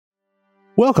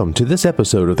Welcome to this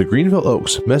episode of the Greenville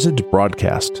Oaks Message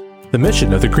Broadcast. The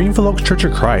mission of the Greenville Oaks Church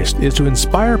of Christ is to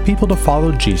inspire people to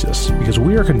follow Jesus because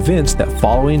we are convinced that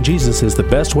following Jesus is the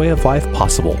best way of life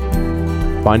possible.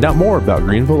 Find out more about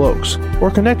Greenville Oaks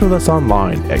or connect with us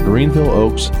online at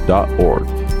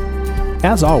greenvilleoaks.org.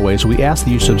 As always, we ask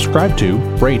that you subscribe to,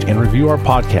 rate, and review our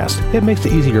podcast. It makes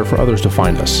it easier for others to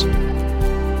find us.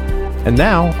 And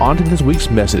now, on to this week's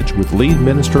message with lead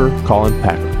minister Colin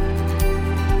Packer.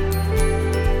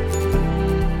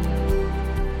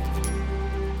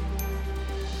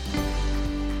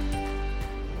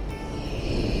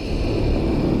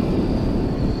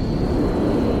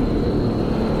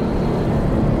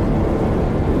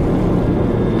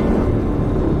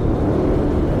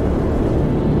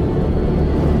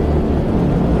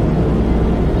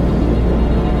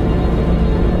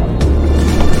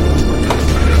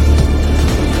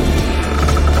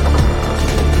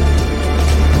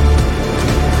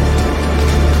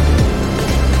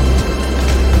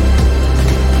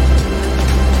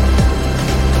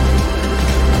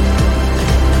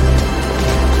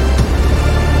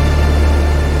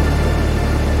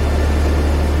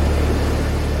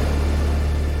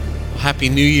 Happy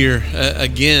New Year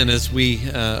again as we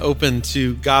open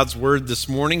to God's Word this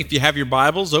morning. If you have your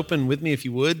Bibles, open with me if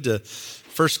you would to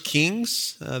 1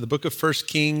 Kings. The book of 1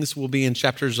 Kings will be in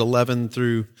chapters 11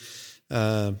 through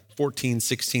 14,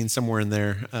 16, somewhere in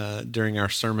there during our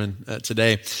sermon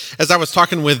today. As I was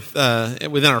talking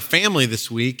within our family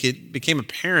this week, it became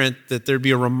apparent that there'd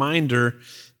be a reminder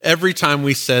every time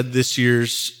we said this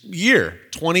year's year,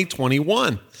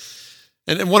 2021.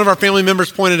 And one of our family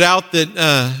members pointed out that,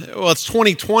 it's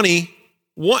 2020.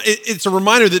 It's a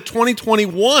reminder that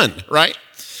 2021, right?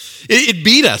 It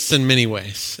beat us in many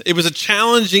ways. It was a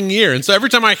challenging year. And so every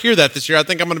time I hear that this year, I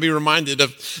think I'm going to be reminded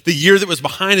of the year that was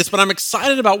behind us. But I'm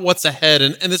excited about what's ahead.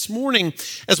 And this morning,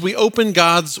 as we open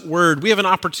God's Word, we have an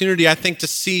opportunity, I think, to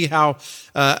see how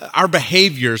our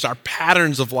behaviors, our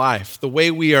patterns of life, the way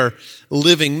we are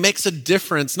living makes a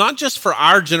difference, not just for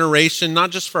our generation, not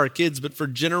just for our kids, but for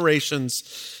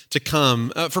generations to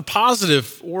come, for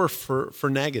positive or for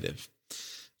negative.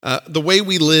 The way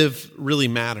we live really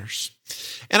matters.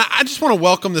 And I just want to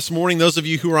welcome this morning those of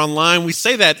you who are online. We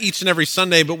say that each and every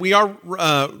Sunday, but we are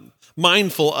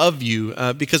mindful of you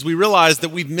because we realize that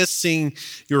we've missed seeing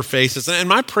your faces. And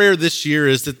my prayer this year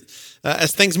is that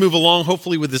as things move along,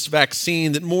 hopefully with this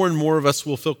vaccine, that more and more of us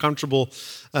will feel comfortable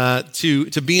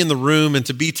to be in the room and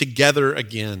to be together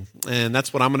again. And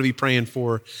that's what I'm going to be praying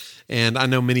for. And I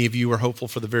know many of you are hopeful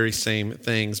for the very same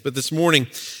things. But this morning,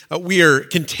 we are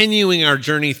continuing our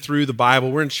journey through the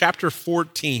Bible. We're in chapter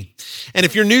 14. And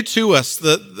if you're new to us,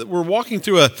 we're walking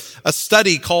through a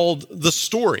study called The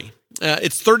Story.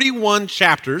 It's 31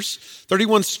 chapters,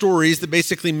 31 stories that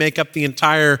basically make up the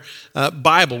entire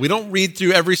Bible. We don't read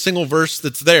through every single verse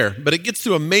that's there, but it gets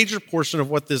to a major portion of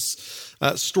what this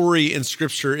story in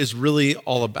Scripture is really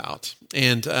all about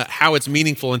and how it's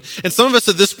meaningful. And some of us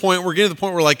at this point, we're getting to the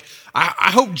point where like,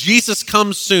 I hope Jesus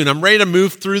comes soon. I'm ready to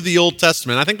move through the Old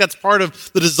Testament. I think that's part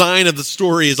of the design of the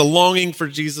story is a longing for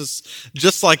Jesus,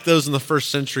 just like those in the first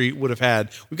century would have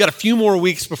had. We've got a few more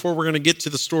weeks before we're going to get to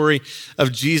the story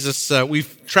of Jesus.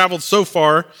 We've traveled so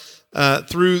far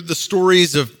through the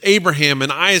stories of Abraham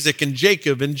and Isaac and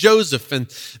Jacob and Joseph and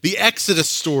the Exodus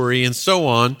story and so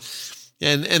on.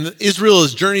 And Israel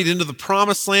has journeyed into the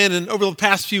Promised Land. And over the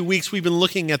past few weeks, we've been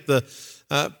looking at the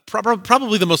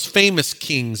probably the most famous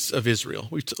kings of Israel.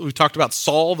 We've talked about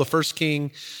Saul, the first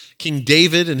king, King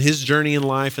David and his journey in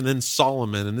life, and then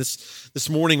Solomon. And this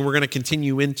morning, we're going to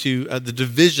continue into the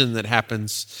division that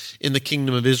happens in the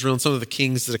kingdom of Israel and some of the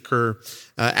kings that occur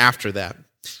after that.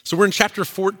 So we're in chapter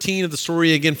 14 of the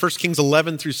story. Again, 1 Kings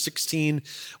 11 through 16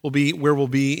 will be where we'll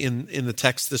be in the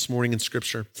text this morning in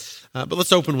Scripture. But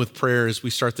let's open with prayer as we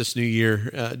start this new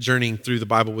year, journeying through the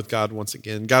Bible with God once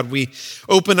again. God, we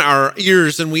open our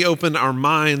ears and we open our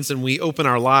minds and we open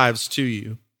our lives to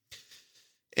you.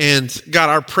 And God,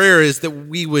 our prayer is that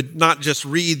we would not just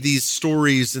read these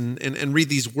stories and read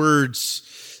these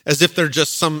words as if they're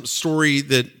just some story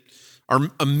that are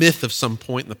a myth of some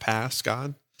point in the past,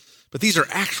 God. But these are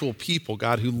actual people,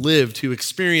 God, who lived, who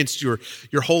experienced your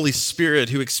Holy Spirit,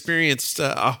 who experienced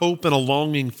a hope and a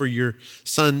longing for your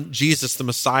Son, Jesus, the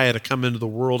Messiah, to come into the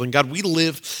world. And God, we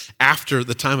live after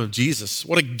the time of Jesus.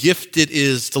 What a gift it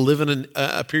is to live in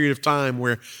a period of time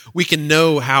where we can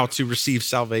know how to receive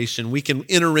salvation. We can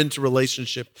enter into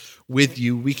relationship with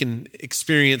you. We can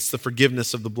experience the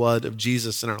forgiveness of the blood of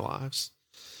Jesus in our lives.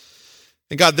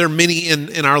 And God, there are many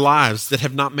in our lives that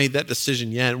have not made that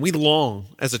decision yet. And we long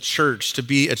as a church to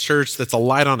be a church that's a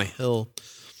light on a hill,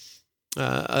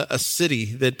 a city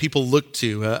that people look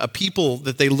to, a people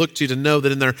that they look to know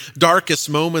that in their darkest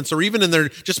moments, or even in their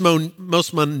just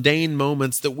most mundane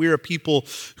moments, that we're a people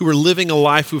who are living a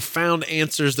life who found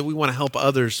answers that we want to help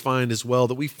others find as well,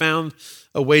 that we found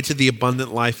a way to the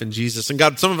abundant life in Jesus. And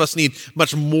God, some of us need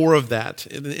much more of that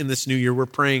in this new year. We're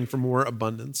praying for more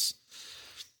abundance.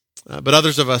 But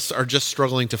others of us are just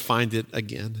struggling to find it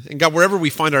again. And God, wherever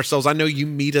we find ourselves, I know you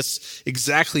meet us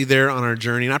exactly there on our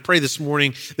journey. And I pray this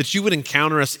morning that you would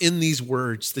encounter us in these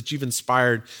words that you've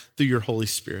inspired through your Holy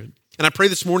Spirit. And I pray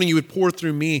this morning you would pour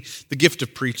through me the gift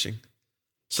of preaching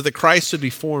so that Christ would be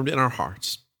formed in our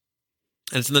hearts.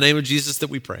 And it's in the name of Jesus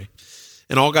that we pray.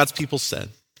 And all God's people said,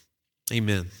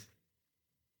 amen.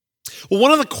 Well,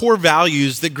 one of the core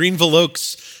values that Greenville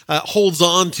Oaks holds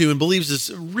on to and believes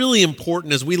is really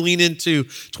important as we lean into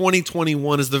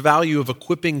 2021 is the value of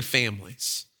equipping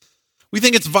families. We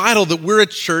think it's vital that we're a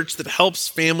church that helps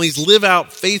families live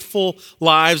out faithful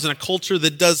lives in a culture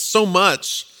that does so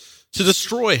much to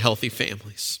destroy healthy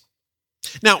families.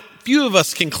 Now, few of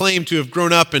us can claim to have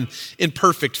grown up in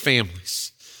perfect families.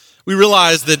 We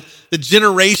realize that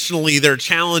generationally there are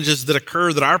challenges that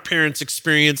occur that our parents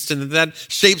experienced and that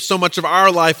shapes so much of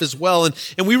our life as well.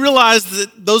 And we realize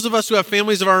that those of us who have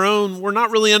families of our own, we're not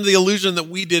really under the illusion that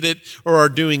we did it or are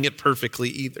doing it perfectly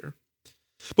either.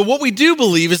 But what we do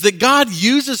believe is that God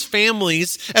uses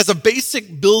families as a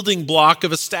basic building block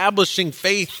of establishing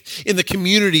faith in the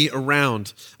community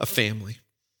around a family.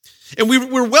 And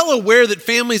we're well aware that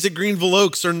families at Greenville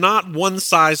Oaks are not one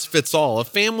size fits all. A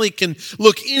family can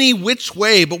look any which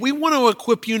way, but we want to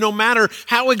equip you no matter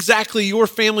how exactly your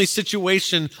family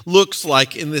situation looks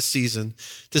like in this season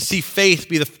to see faith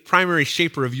be the primary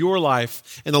shaper of your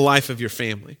life and the life of your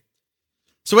family.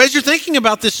 So as you're thinking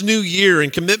about this new year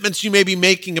and commitments you may be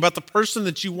making about the person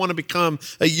that you want to become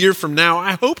a year from now,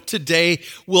 I hope today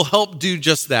will help do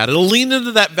just that. It'll lean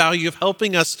into that value of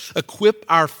helping us equip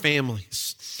our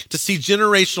families to see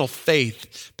generational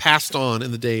faith passed on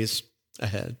in the days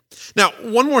ahead. Now,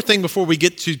 one more thing before we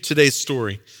get to today's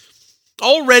story.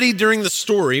 Already during the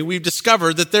story, we've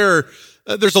discovered that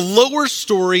there's a lower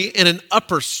story and an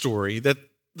upper story that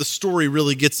the story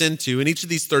really gets into in each of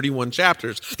these 31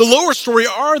 chapters. The lower story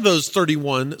are those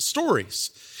 31 stories.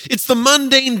 It's the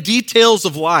mundane details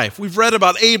of life. We've read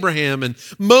about Abraham and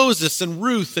Moses and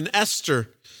Ruth and Esther,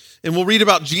 and we'll read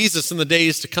about Jesus in the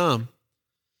days to come.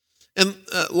 And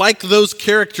like those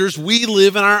characters, we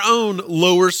live in our own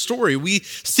lower story. We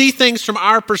see things from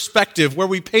our perspective where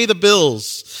we pay the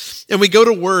bills and we go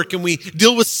to work and we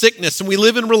deal with sickness and we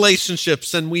live in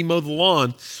relationships and we mow the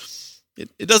lawn.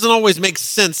 It doesn't always make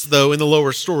sense, though, in the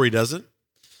lower story, does it?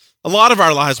 A lot of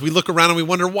our lives, we look around and we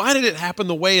wonder, why did it happen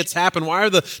the way it's happened? Why are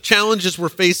the challenges we're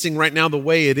facing right now the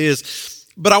way it is?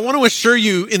 But I want to assure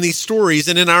you in these stories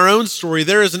and in our own story,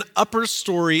 there is an upper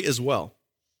story as well.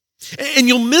 And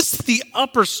you'll miss the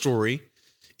upper story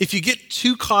if you get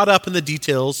too caught up in the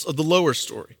details of the lower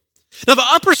story. Now, the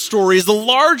upper story is the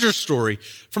larger story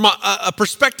from a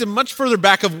perspective much further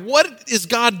back of what is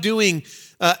God doing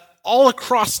all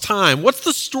across time. What's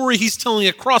the story he's telling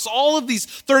across all of these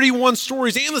 31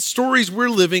 stories and the stories we're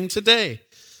living today?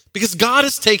 Because God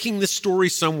is taking this story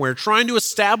somewhere, trying to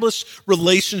establish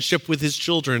relationship with his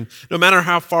children, no matter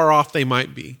how far off they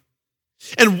might be.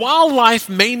 And while life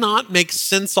may not make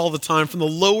sense all the time from the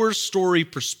lower story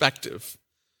perspective,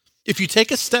 if you take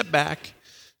a step back,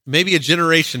 maybe a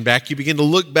generation back, you begin to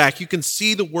look back, you can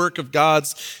see the work of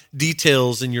God's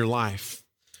details in your life.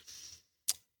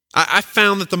 I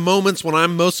found that the moments when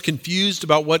I'm most confused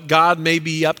about what God may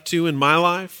be up to in my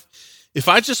life, if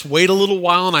I just wait a little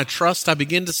while and I trust, I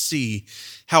begin to see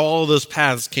how all of those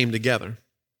paths came together.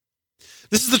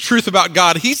 This is the truth about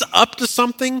God. He's up to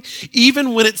something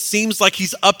even when it seems like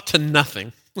he's up to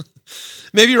nothing.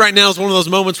 Maybe right now is one of those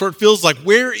moments where it feels like,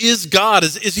 where is God?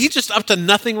 Is he just up to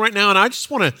nothing right now? And I just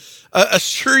want to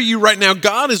assure you right now,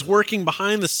 God is working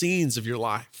behind the scenes of your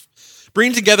life,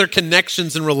 bringing together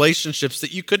connections and relationships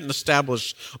that you couldn't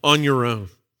establish on your own.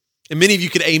 And many of you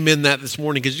could amen that this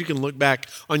morning because you can look back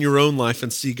on your own life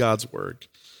and see God's word.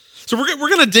 So we're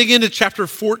going to dig into chapter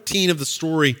 14 of the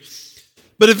story.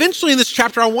 But eventually in this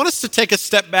chapter, I want us to take a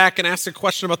step back and ask a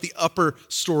question about the upper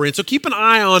story. And so keep an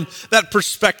eye on that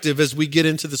perspective as we get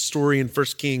into the story in 1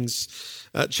 Kings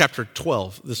chapter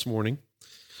 12 this morning.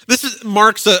 This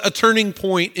marks a turning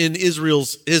point in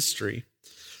Israel's history.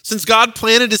 Since God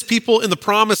planted his people in the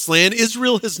promised land,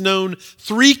 Israel has known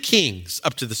 3 kings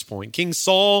up to this point: King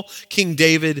Saul, King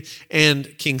David,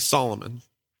 and King Solomon.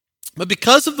 But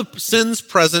because of the sins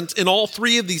present in all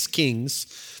 3 of these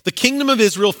kings, the kingdom of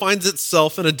Israel finds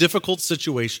itself in a difficult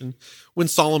situation when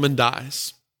Solomon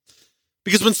dies.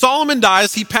 Because when Solomon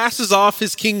dies, he passes off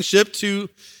his kingship to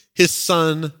his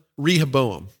son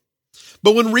Rehoboam.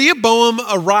 But when Rehoboam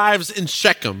arrives in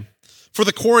Shechem for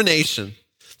the coronation,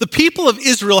 the people of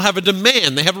Israel have a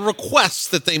demand. They have a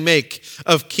request that they make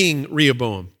of King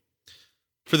Rehoboam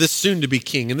for this soon-to-be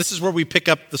king. And this is where we pick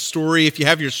up the story. If you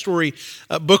have your story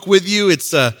book with you,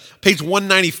 it's page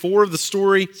 194 of the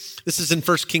story. This is in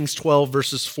 1 Kings 12,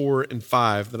 verses 4 and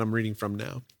 5 that I'm reading from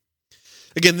now.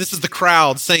 Again, this is the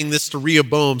crowd saying this to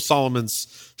Rehoboam,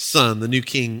 Solomon's son, the new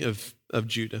king of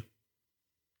Judah.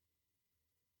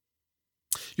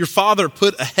 Your father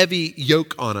put a heavy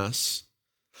yoke on us,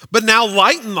 but now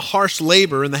lighten the harsh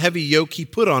labor and the heavy yoke he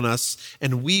put on us,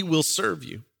 and we will serve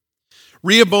you.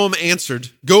 Rehoboam answered,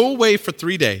 go away for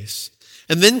 3 days,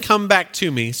 and then come back to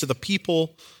me. So the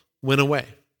people went away.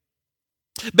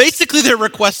 Basically, their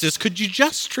request is, could you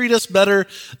just treat us better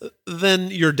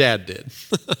than your dad did?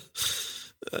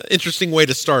 Interesting way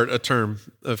to start a term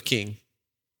of king.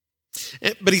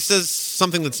 But he says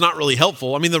something that's not really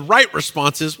helpful. I mean, the right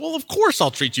response is, well, of course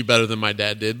I'll treat you better than my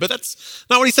dad did. But that's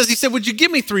not what he says. He said, would you give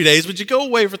me 3 days? Would you go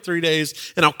away for 3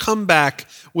 days? And I'll come back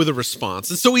with a response.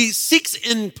 And so he seeks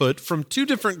input from two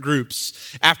different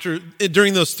groups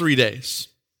during those 3 days.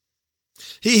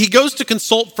 He goes to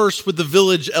consult first with the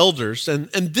village elders. And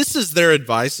this is their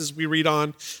advice as we read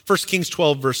on 1 Kings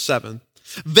 12, verse 7.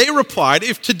 They replied,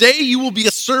 if today you will be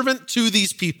a servant to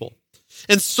these people,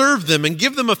 and serve them and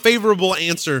give them a favorable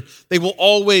answer, they will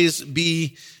always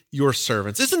be your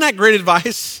servants. Isn't that great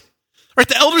advice? Right?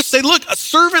 The elders say, look, a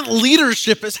servant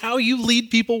leadership is how you lead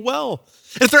people well.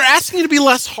 And if they're asking you to be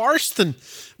less harsh than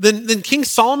King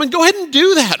Solomon, go ahead and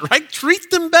do that, right? Treat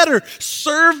them better.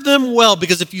 Serve them well,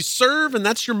 because if you serve and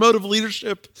that's your mode of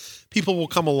leadership, people will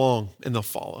come along and they'll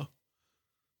follow.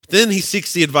 Then he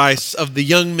seeks the advice of the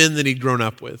young men that he'd grown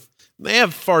up with. They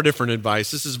have far different advice.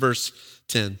 This is verse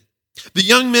 10. The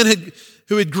young men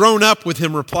who had grown up with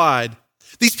him replied,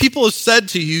 these people have said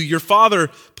to you, your father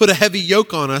put a heavy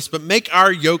yoke on us, but make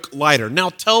our yoke lighter. Now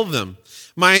tell them,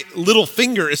 my little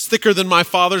finger is thicker than my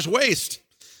father's waist.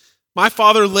 My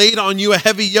father laid on you a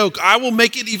heavy yoke. I will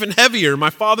make it even heavier. My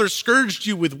father scourged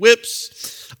you with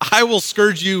whips. I will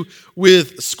scourge you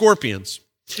with scorpions.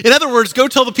 In other words, go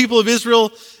tell the people of Israel,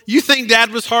 you think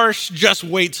dad was harsh? Just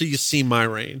wait till you see my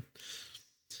reign.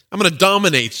 I'm going to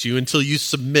dominate you until you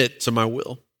submit to my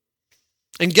will.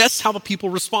 And guess how the people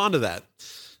respond to that?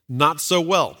 Not so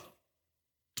well.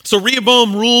 So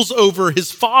Rehoboam rules over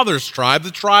his father's tribe,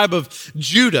 the tribe of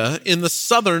Judah, in the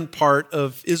southern part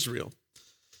of Israel.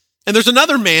 And there's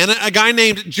another man, a guy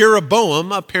named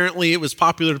Jeroboam. Apparently it was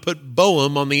popular to put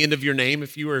Boam on the end of your name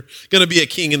if you were going to be a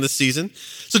king in the season.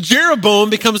 So Jeroboam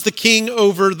becomes the king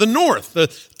over the north, the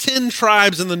 10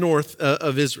 tribes in the north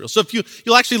of Israel. So if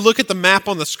you'll actually look at the map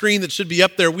on the screen that should be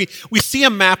up there, we see a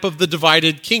map of the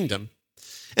divided kingdom.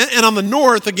 And on the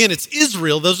north, again, it's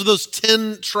Israel. Those are those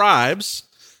 10 tribes.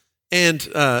 And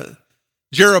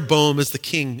Jeroboam is the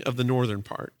king of the northern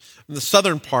part. In the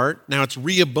southern part, now it's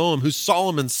Rehoboam, who's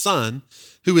Solomon's son,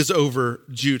 who is over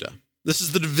Judah. This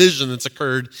is the division that's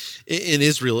occurred in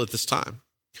Israel at this time.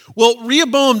 Well,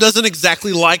 Rehoboam doesn't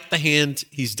exactly like the hand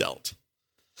he's dealt.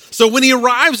 So when he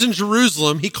arrives in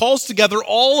Jerusalem, he calls together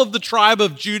all of the tribe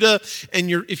of Judah. And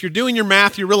if you're doing your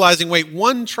math, you're realizing, wait,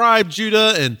 1 tribe,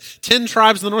 Judah, and 10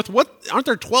 tribes in the north. What? Aren't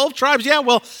there 12 tribes? Yeah,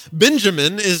 well,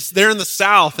 Benjamin is there in the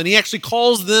south, and he actually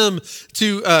calls them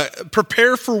to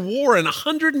prepare for war. And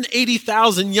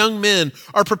 180,000 young men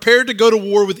are prepared to go to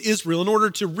war with Israel in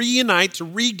order to reunite, to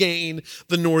regain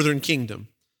the northern kingdom.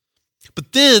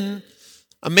 But then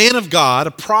a man of God,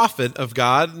 a prophet of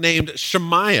God named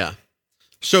Shemaiah,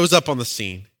 shows up on the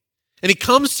scene, and he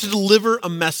comes to deliver a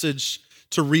message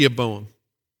to Rehoboam.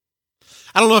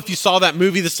 I don't know if you saw that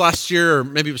movie this last year, or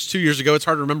maybe it was 2 years ago. It's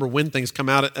hard to remember when things come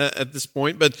out at this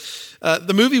point, but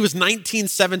the movie was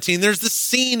 1917. There's this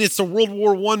scene, it's a World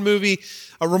War I movie,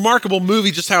 a remarkable movie,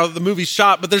 just how the movie's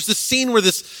shot, but there's this scene where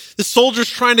this soldier's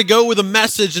trying to go with a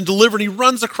message and deliver, and he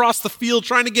runs across the field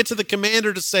trying to get to the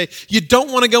commander to say, you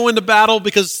don't want to go into battle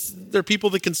because there are people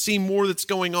that can see more that's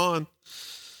going on.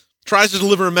 Tries to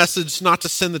deliver a message not to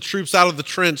send the troops out of the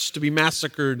trench to be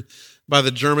massacred by the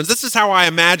Germans. This is how I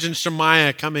imagine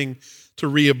Shemaiah coming to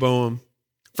Rehoboam.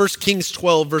 1 Kings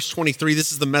 12, verse 23,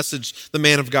 this is the message the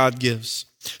man of God gives.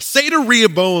 Say to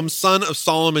Rehoboam, son of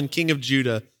Solomon, king of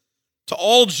Judah, to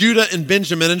all Judah and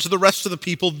Benjamin and to the rest of the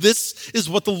people, this is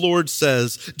what the Lord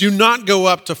says. Do not go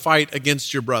up to fight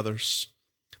against your brothers,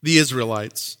 the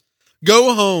Israelites.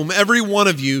 Go home, every one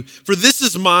of you, for this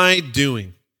is my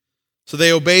doing. So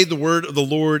they obeyed the word of the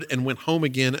Lord and went home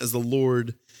again as the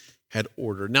Lord had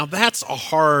ordered. Now that's a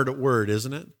hard word,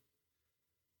 isn't it?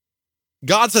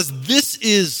 God says, this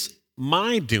is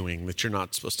my doing that you're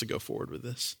not supposed to go forward with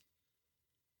this.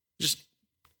 Just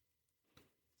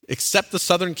accept the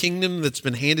southern kingdom that's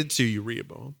been handed to you,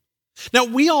 Rehoboam. Now,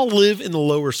 we all live in the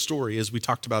lower story, as we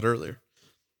talked about earlier.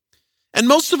 And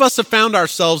most of us have found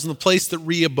ourselves in the place that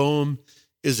Rehoboam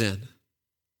is in.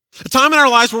 A time in our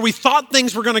lives where we thought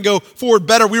things were going to go forward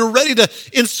better. We were ready to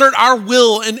insert our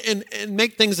will and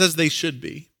make things as they should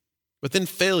be. But then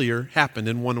failure happened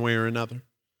in one way or another.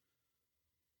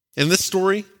 In this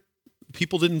story,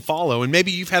 people didn't follow. And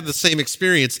maybe you've had the same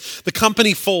experience. The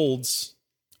company folds.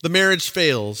 The marriage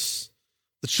fails.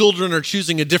 The children are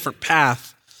choosing a different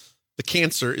path. The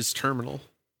cancer is terminal.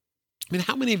 I mean,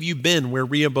 how many of you been where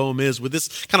Rehoboam is with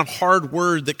this kind of hard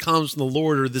word that comes from the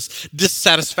Lord, or this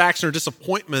dissatisfaction or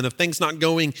disappointment of things not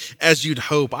going as you'd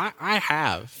hope? I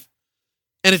have.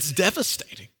 And it's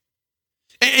devastating.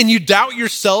 And you doubt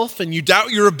yourself and you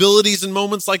doubt your abilities in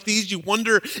moments like these. You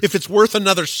wonder if it's worth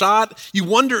another shot. You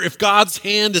wonder if God's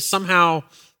hand is somehow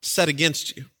set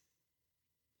against you.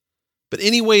 But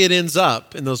any way it ends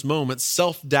up in those moments,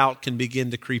 self-doubt can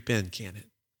begin to creep in, can't it?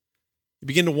 You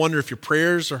begin to wonder if your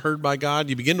prayers are heard by God.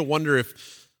 You begin to wonder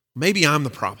if maybe I'm the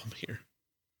problem here.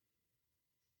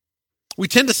 We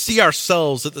tend to see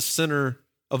ourselves at the center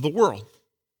of the world.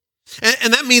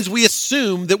 And that means we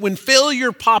assume that when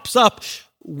failure pops up,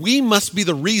 we must be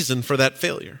the reason for that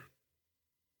failure.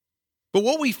 But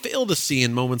what we fail to see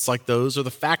in moments like those are the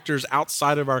factors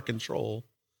outside of our control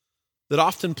that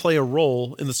often play a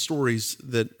role in the stories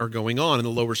that are going on in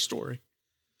the lower story.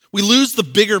 We lose the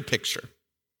bigger picture.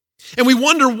 And we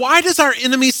wonder, why does our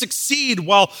enemy succeed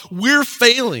while we're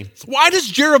failing? Why does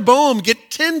Jeroboam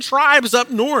get 10 tribes up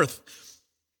north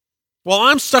while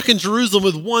I'm stuck in Jerusalem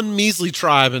with one measly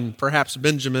tribe and perhaps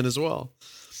Benjamin as well?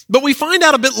 But we find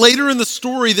out a bit later in the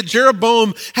story that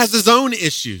Jeroboam has his own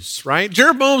issues, right?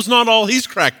 Jeroboam's not all he's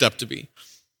cracked up to be.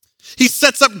 He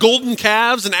sets up golden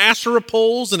calves and Asherah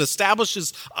poles and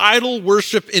establishes idol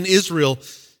worship in Israel.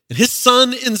 And his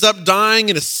son ends up dying,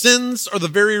 and his sins are the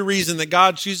very reason that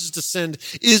God chooses to send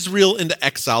Israel into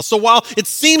exile. So while it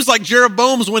seems like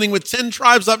Jeroboam's winning with 10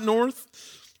 tribes up north,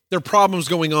 there are problems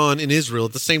going on in Israel.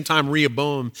 At the same time,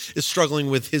 Rehoboam is struggling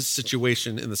with his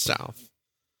situation in the south.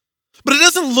 But it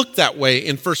doesn't look that way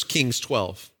in 1 Kings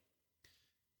 12.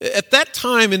 At that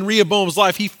time in Rehoboam's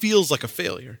life, he feels like a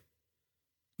failure.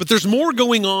 But there's more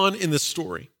going on in this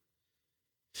story.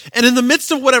 And in the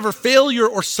midst of whatever failure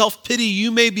or self-pity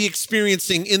you may be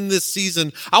experiencing in this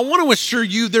season, I want to assure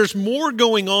you there's more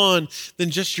going on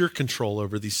than just your control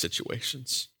over these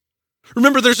situations.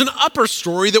 Remember, there's an upper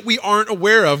story that we aren't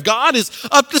aware of. God is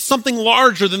up to something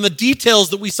larger than the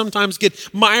details that we sometimes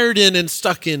get mired in and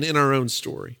stuck in our own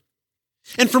story.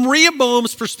 And from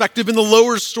Rehoboam's perspective in the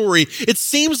lower story, it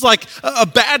seems like a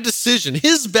bad decision,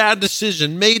 his bad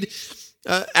decision made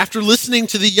after listening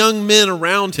to the young men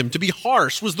around him to be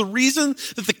harsh was the reason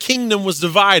that the kingdom was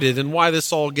divided and why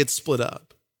this all gets split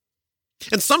up.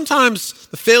 And sometimes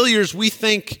the failures we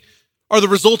think are the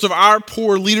result of our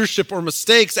poor leadership or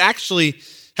mistakes actually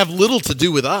have little to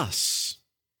do with us.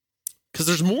 Because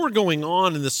there's more going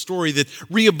on in this story that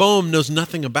Rehoboam knows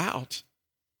nothing about.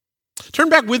 Turn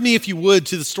back with me, if you would,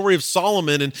 to the story of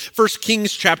Solomon in 1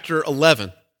 Kings chapter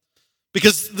 11.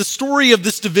 Because the story of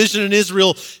this division in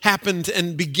Israel happened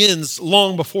and begins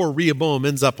long before Rehoboam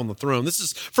ends up on the throne. This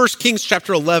is 1 Kings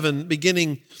chapter 11,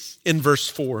 beginning in verse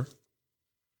 4.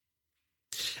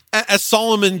 As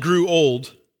Solomon grew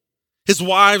old, his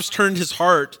wives turned his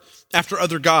heart after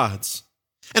other gods,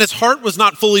 and his heart was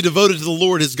not fully devoted to the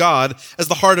Lord his God, as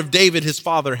the heart of David his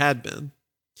father had been.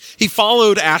 He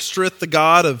followed Ashtoreth, the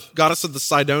goddess of the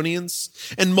Sidonians,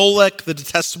 and Molech, the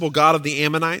detestable god of the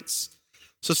Ammonites.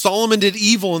 So Solomon did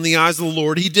evil in the eyes of the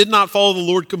Lord. He did not follow the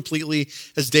Lord completely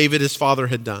as David his father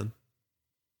had done.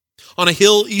 On a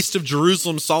hill east of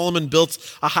Jerusalem, Solomon built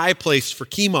a high place for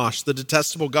Chemosh, the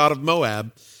detestable god of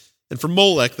Moab, and for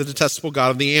Molech, the detestable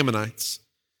god of the Ammonites.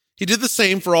 He did the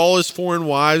same for all his foreign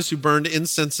wives who burned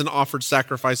incense and offered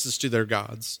sacrifices to their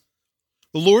gods.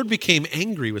 The Lord became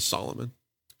angry with Solomon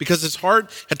because his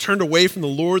heart had turned away from the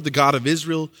Lord, the God of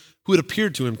Israel, who had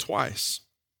appeared to him twice.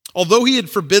 Although he had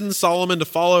forbidden Solomon to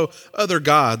follow other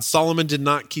gods, Solomon did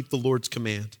not keep the Lord's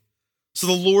command. So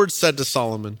the Lord said to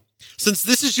Solomon, "Since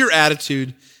this is your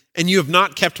attitude, and you have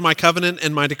not kept my covenant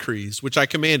and my decrees, which I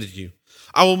commanded you,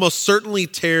 I will most certainly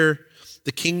tear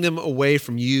the kingdom away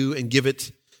from you and give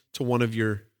it to one of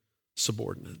your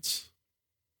subordinates."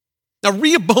 Now,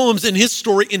 Rehoboam's in his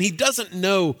story, and he doesn't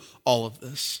know all of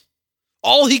this.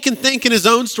 All he can think in his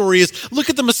own story is, look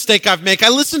at the mistake I've made. I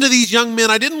listened to these young men.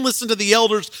 I didn't listen to the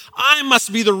elders. I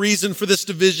must be the reason for this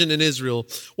division in Israel.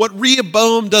 What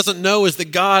Rehoboam doesn't know is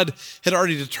that God had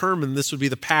already determined this would be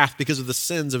the path because of the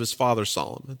sins of his father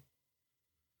Solomon.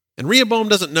 And Rehoboam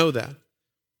doesn't know that.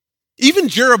 Even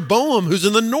Jeroboam, who's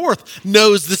in the north,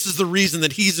 knows this is the reason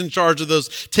that he's in charge of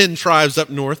those 10 tribes up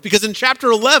north. Because in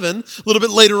chapter 11, a little bit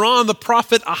later on, the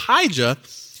prophet Ahijah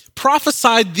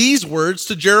prophesied these words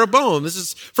to Jeroboam. This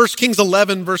is 1 Kings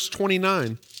 11, verse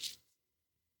 29.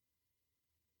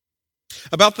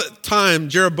 About the time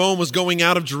Jeroboam was going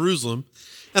out of Jerusalem,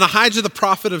 and Ahijah the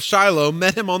prophet of Shiloh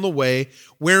met him on the way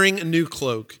wearing a new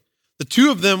cloak. The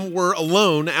two of them were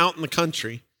alone out in the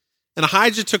country. And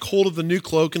Ahijah took hold of the new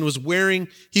cloak and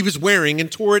he was wearing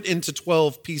and tore it into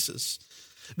 12 pieces.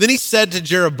 Then he said to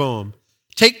Jeroboam,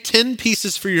 take 10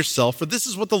 pieces for yourself, for this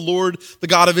is what the Lord, the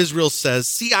God of Israel says.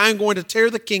 See, I am going to tear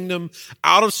the kingdom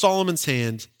out of Solomon's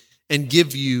hand and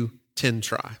give you 10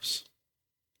 tribes.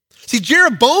 See,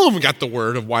 Jeroboam got the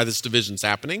word of why this division's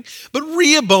happening, but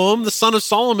Rehoboam, the son of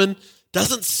Solomon,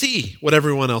 doesn't see what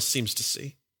everyone else seems to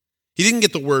see. He didn't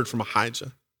get the word from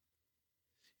Ahijah.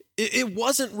 It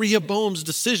wasn't Rehoboam's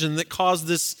decision that caused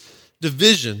this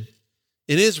division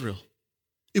in Israel.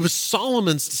 It was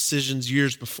Solomon's decisions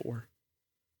years before.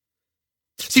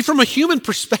 See, from a human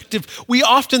perspective, we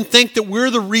often think that we're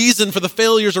the reason for the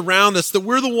failures around us, that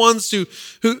we're the ones who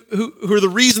are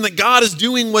the reason that God is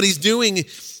doing what he's doing.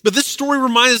 But this story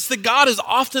reminds us that God is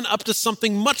often up to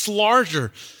something much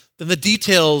larger than the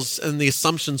details and the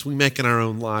assumptions we make in our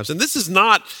own lives. And this is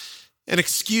not an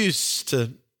excuse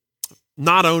to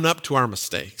not own up to our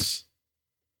mistakes.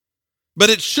 But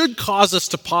it should cause us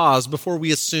to pause before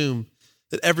we assume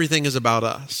that everything is about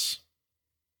us.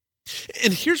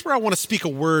 And here's where I want to speak a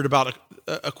word about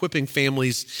equipping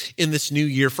families in this new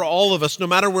year for all of us, no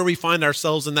matter where we find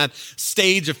ourselves in that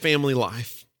stage of family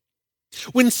life.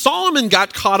 When Solomon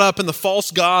got caught up in the false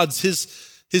gods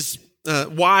his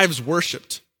wives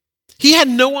worshiped, he had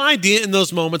no idea in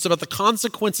those moments about the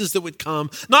consequences that would come,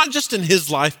 not just in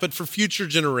his life, but for future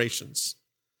generations.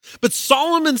 But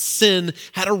Solomon's sin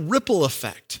had a ripple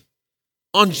effect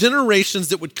on generations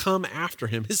that would come after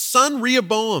him. His son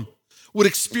Rehoboam would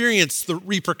experience the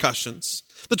repercussions.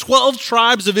 The 12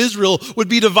 tribes of Israel would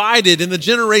be divided in the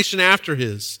generation after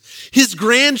his. His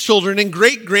grandchildren and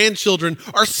great-grandchildren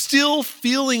are still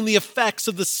feeling the effects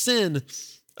of the sin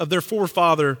of their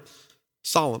forefather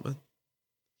Solomon.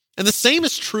 And the same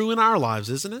is true in our lives,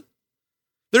 isn't it?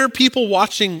 There are people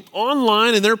watching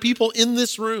online and there are people in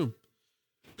this room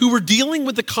who were dealing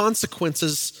with the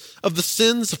consequences of the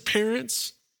sins of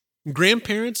parents,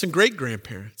 grandparents, and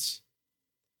great-grandparents.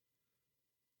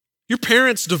 Your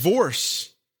parents'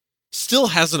 divorce still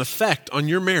has an effect on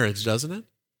your marriage, doesn't it?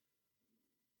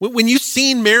 When you've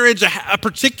seen marriage a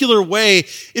particular way,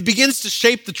 it begins to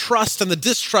shape the trust and the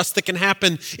distrust that can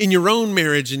happen in your own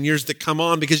marriage in years that come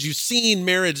on because you've seen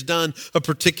marriage done a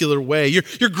particular way.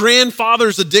 Your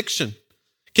grandfather's addiction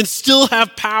can still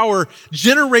have power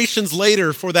generations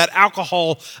later for that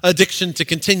alcohol addiction to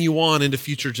continue on into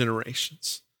future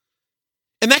generations.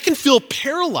 And that can feel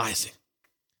paralyzing.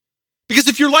 Because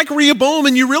if you're like Rehoboam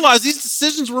and you realize these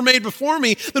decisions were made before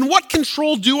me, then what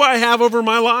control do I have over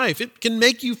my life? It can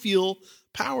make you feel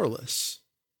powerless.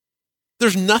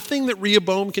 There's nothing that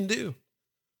Rehoboam can do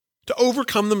to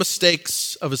overcome the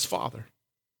mistakes of his father.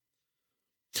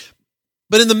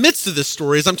 But in the midst of this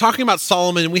story, as I'm talking about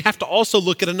Solomon, we have to also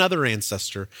look at another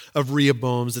ancestor of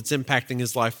Rehoboam's that's impacting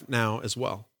his life now as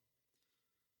well.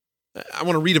 I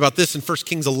want to read about this in 1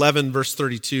 Kings 11, verse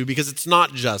 32, because it's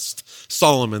not just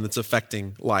Solomon that's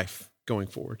affecting life going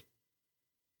forward.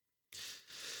 It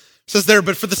says there,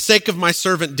 but for the sake of my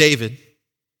servant David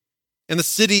and the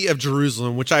city of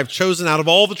Jerusalem, which I have chosen out of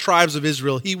all the tribes of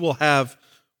Israel, he will have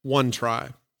one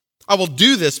tribe. I will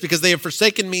do this because they have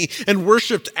forsaken me and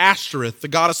worshipped Ashtoreth, the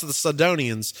goddess of the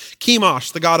Sidonians,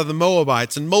 Chemosh, the god of the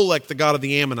Moabites, and Molech, the god of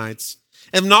the Ammonites,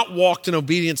 and have not walked in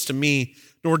obedience to me,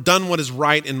 nor done what is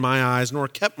right in my eyes, nor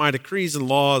kept my decrees and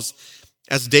laws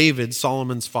as David,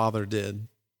 Solomon's father, did.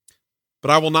 But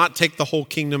I will not take the whole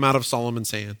kingdom out of Solomon's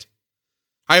hand.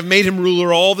 I have made him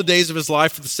ruler all the days of his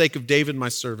life for the sake of David, my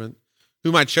servant,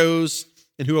 whom I chose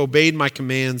and who obeyed my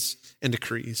commands and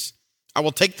decrees. I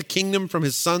will take the kingdom from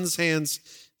his son's hands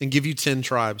and give you 10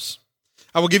 tribes.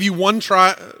 I will give you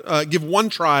give one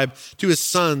tribe to his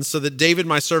sons so that David,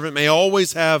 my servant, may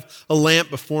always have a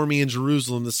lamp before me in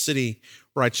Jerusalem, the city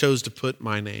where I chose to put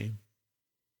my name.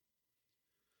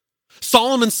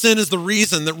 Solomon's sin is the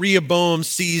reason that Rehoboam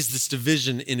sees this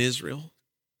division in Israel.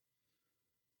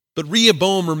 But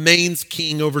Rehoboam remains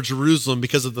king over Jerusalem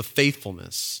because of the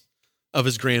faithfulness of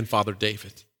his grandfather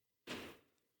David.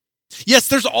 Yes,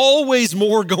 there's always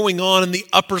more going on in the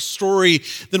upper story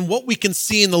than what we can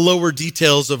see in the lower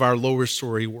details of our lower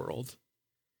story world.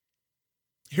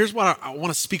 Here's what I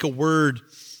want to speak a word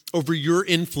over your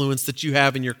influence that you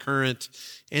have in your current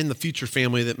and the future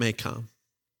family that may come.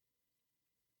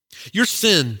 Your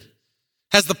sin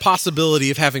has the possibility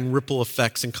of having ripple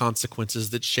effects and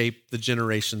consequences that shape the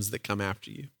generations that come after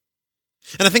you.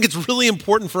 And I think it's really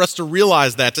important for us to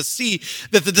realize that, to see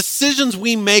that the decisions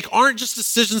we make aren't just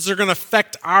decisions that are going to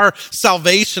affect our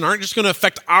salvation, aren't just going to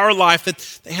affect our life,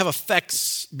 that they have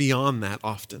effects beyond that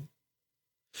often.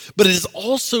 But it is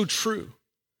also true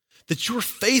that your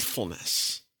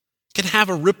faithfulness can have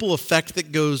a ripple effect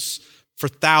that goes for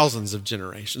thousands of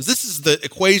generations. This is the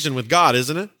equation with God,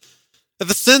 isn't it? That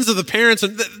the sins of the parents,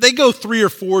 they go 3 or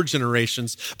 4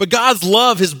 generations, but God's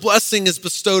love, his blessing is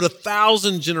bestowed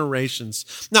 1,000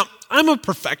 generations. Now, I'm a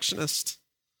perfectionist,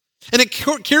 and it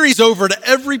carries over to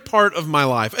every part of my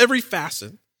life, every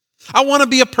facet. I want to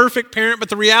be a perfect parent, but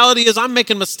the reality is I'm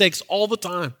making mistakes all the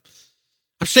time.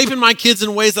 I'm shaping my kids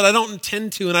in ways that I don't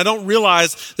intend to, and I don't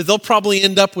realize that they'll probably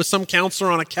end up with some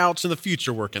counselor on a couch in the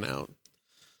future working out.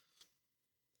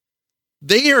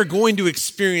 They are going to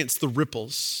experience the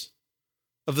ripples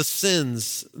of the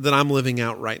sins that I'm living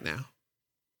out right now.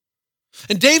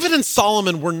 And David and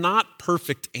Solomon were not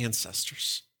perfect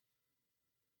ancestors.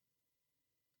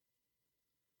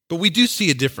 But we do see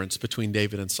a difference between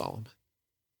David and Solomon.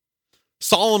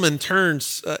 Solomon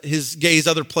turns his gaze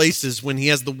other places when he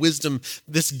has the wisdom,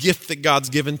 this gift that God's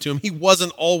given to him. He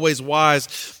wasn't always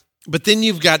wise. But then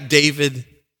you've got David,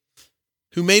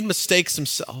 who made mistakes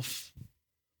himself.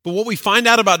 But what we find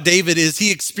out about David is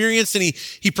he experienced and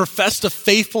he professed a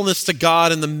faithfulness to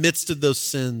God in the midst of those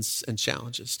sins and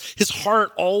challenges. His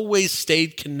heart always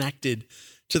stayed connected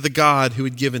to the God who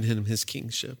had given him his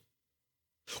kingship.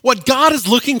 What God is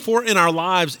looking for in our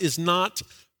lives is not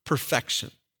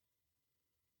perfection.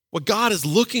 What God is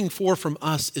looking for from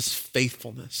us is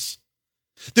faithfulness.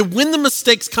 That when the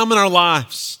mistakes come in our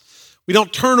lives, we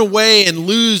don't turn away and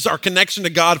lose our connection to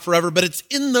God forever, but it's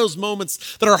in those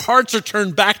moments that our hearts are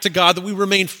turned back to God, that we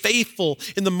remain faithful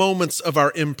in the moments of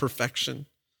our imperfection.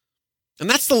 And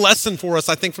that's the lesson for us,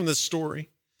 I think, from this story.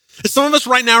 Some of us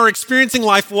right now are experiencing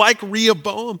life like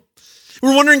Rehoboam.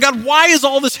 We're wondering, God, why is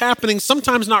all this happening?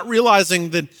 Sometimes not realizing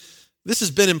that this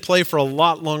has been in play for a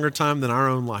lot longer time than our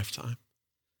own lifetime.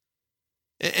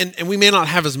 And we may not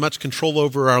have as much control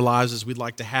over our lives as we'd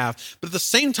like to have. But at the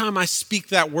same time, I speak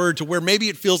that word to where maybe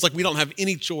it feels like we don't have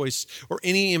any choice or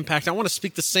any impact. I want to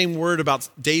speak the same word about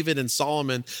David and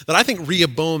Solomon that I think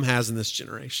Rehoboam has in this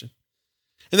generation.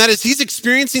 And that is, he's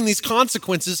experiencing these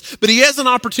consequences, but he has an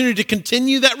opportunity to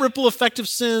continue that ripple effect of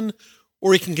sin,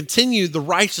 or he can continue the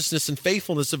righteousness and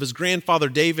faithfulness of his grandfather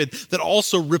David that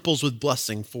also ripples with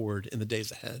blessing forward in the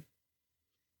days ahead.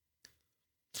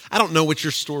 I don't know what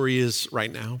your story is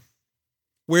right now,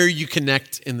 where you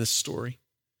connect in this story.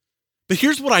 But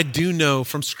here's what I do know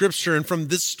from Scripture and from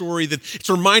this story that it's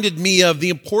reminded me of the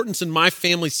importance in my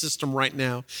family system right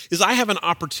now, is I have an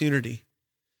opportunity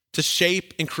to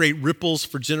shape and create ripples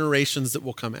for generations that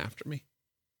will come after me.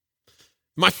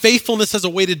 My faithfulness has a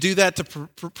way to do that, to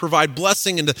provide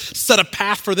blessing and to set a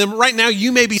path for them. Right now,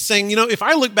 you may be saying, if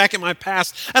I look back at my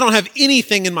past, I don't have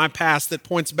anything in my past that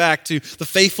points back to the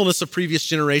faithfulness of previous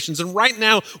generations. And right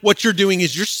now, what you're doing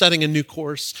is you're setting a new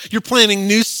course. You're planting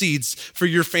new seeds for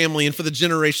your family and for the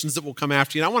generations that will come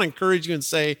after you. And I want to encourage you and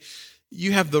say,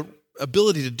 you have the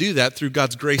ability to do that through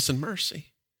God's grace and mercy.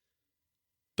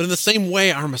 But in the same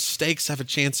way, our mistakes have a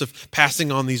chance of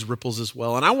passing on these ripples as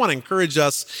well. And I want to encourage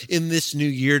us in this new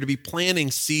year to be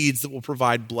planting seeds that will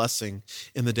provide blessing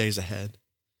in the days ahead.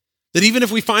 That even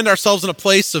if we find ourselves in a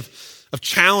place of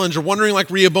challenge or wondering like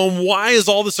Rehoboam, why is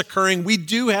all this occurring? We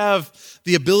do have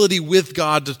the ability with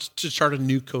God to chart a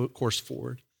new course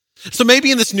forward. So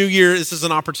maybe in this new year, this is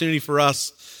an opportunity for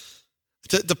us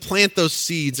to plant those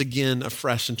seeds again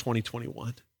afresh in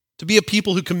 2021. To be a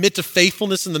people who commit to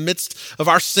faithfulness in the midst of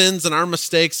our sins and our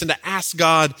mistakes, and to ask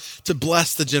God to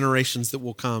bless the generations that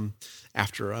will come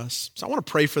after us. So I want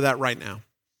to pray for that right now.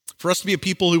 For us to be a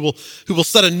people who will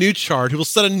set a new chart, who will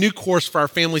set a new course for our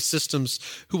family systems,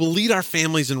 who will lead our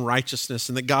families in righteousness,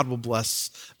 and that God will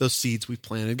bless those seeds we've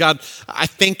planted. God, I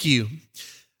thank you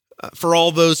for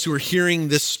all those who are hearing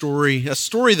this story, a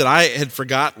story that I had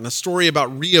forgotten, a story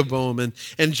about Rehoboam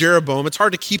and Jeroboam. It's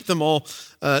hard to keep them all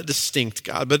distinct,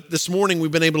 God. But this morning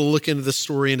we've been able to look into this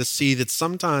story and to see that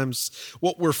sometimes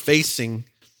what we're facing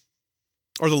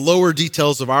are the lower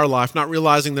details of our life, not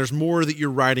realizing there's more that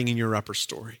you're writing in your upper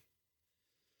story.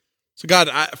 So God,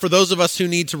 for those of us who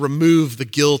need to remove the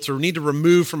guilt or need to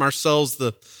remove from ourselves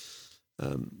the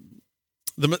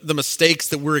the mistakes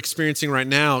that we're experiencing right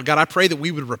now. God, I pray that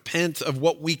we would repent of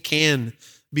what we can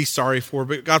be sorry for.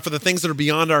 But God, for the things that are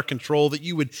beyond our control, that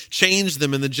you would change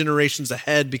them in the generations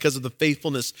ahead because of the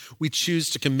faithfulness we choose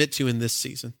to commit to in this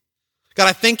season. God,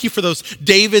 I thank you for those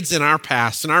Davids in our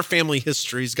past and our family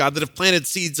histories, God, that have planted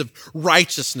seeds of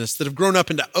righteousness, that have grown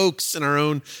up into oaks in our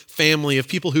own family, of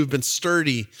people who've been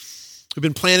sturdy, who've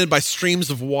been planted by streams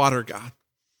of water, God.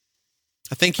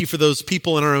 I thank you for those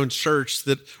people in our own church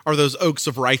that are those oaks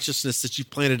of righteousness that you've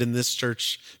planted in this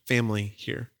church family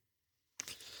here.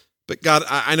 But God,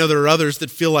 I know there are others that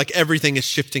feel like everything is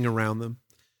shifting around them,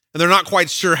 and they're not quite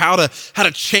sure how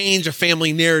to change a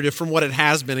family narrative from what it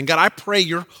has been. And God, I pray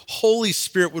your Holy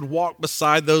Spirit would walk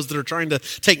beside those that are trying to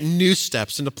take new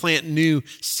steps and to plant new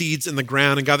seeds in the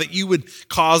ground. And God, that you would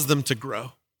cause them to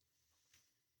grow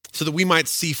so that we might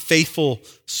see faithful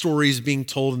stories being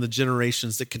told in the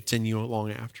generations that continue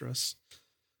along after us.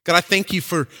 God, I thank you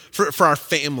for our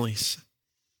families,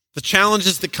 the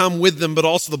challenges that come with them, but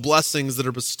also the blessings that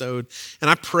are bestowed. And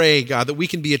I pray, God, that we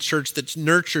can be a church that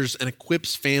nurtures and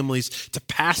equips families to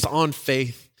pass on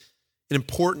faith in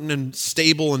important and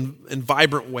stable and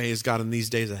vibrant ways, God, in these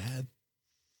days ahead.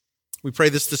 We pray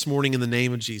this morning in the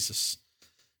name of Jesus.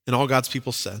 And all God's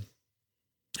people said,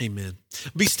 amen.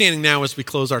 Be standing now as we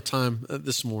close our time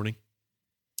this morning.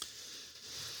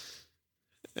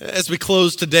 As we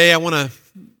close today, I want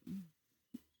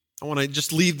to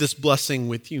just leave this blessing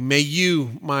with you. May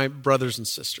you, my brothers and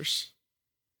sisters,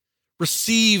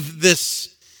 receive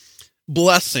this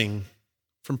blessing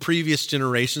from previous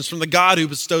generations, from the God who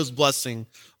bestows blessing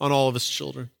on all of his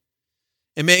children.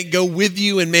 And may it go with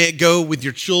you, and may it go with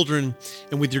your children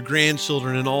and with your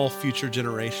grandchildren and all future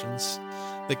generations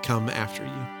that come after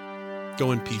you.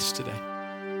 Go in peace today.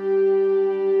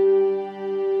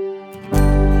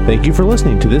 Thank you for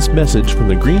listening to this message from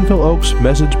the Greenville Oaks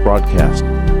Message Broadcast.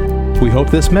 We hope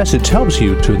this message helps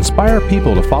you to inspire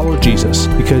people to follow Jesus,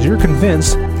 because you're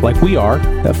convinced, like we are,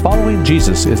 that following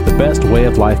Jesus is the best way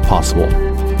of life possible.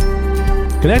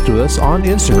 Connect with us on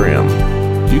Instagram.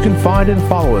 You can find and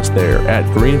follow us there at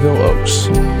Greenville Oaks.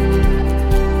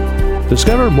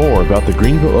 Discover more about the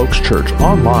Greenville Oaks Church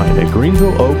online at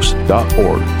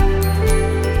greenvilleoaks.org.